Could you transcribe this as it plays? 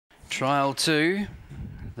Trial 2.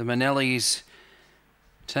 The Manellis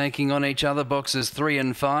taking on each other. Boxes 3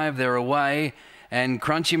 and 5. They're away. And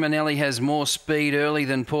Crunchy Manelli has more speed early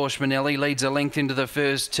than Porsche Manelli. Leads a length into the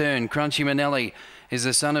first turn. Crunchy Manelli is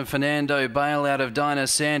the son of Fernando Bale out of Dinah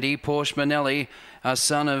Sandy. Porsche Manelli, a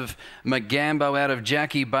son of Magambo out of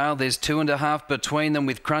Jackie Bale. There's 2.5 between them,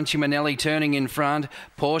 with Crunchy Manelli turning in front.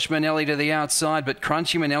 Porsche Manelli to the outside, but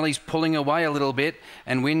Crunchy Manelli's pulling away a little bit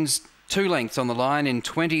and wins 2 lengths on the line in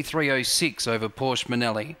 23.06 over Porsche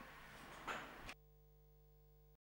Manelli.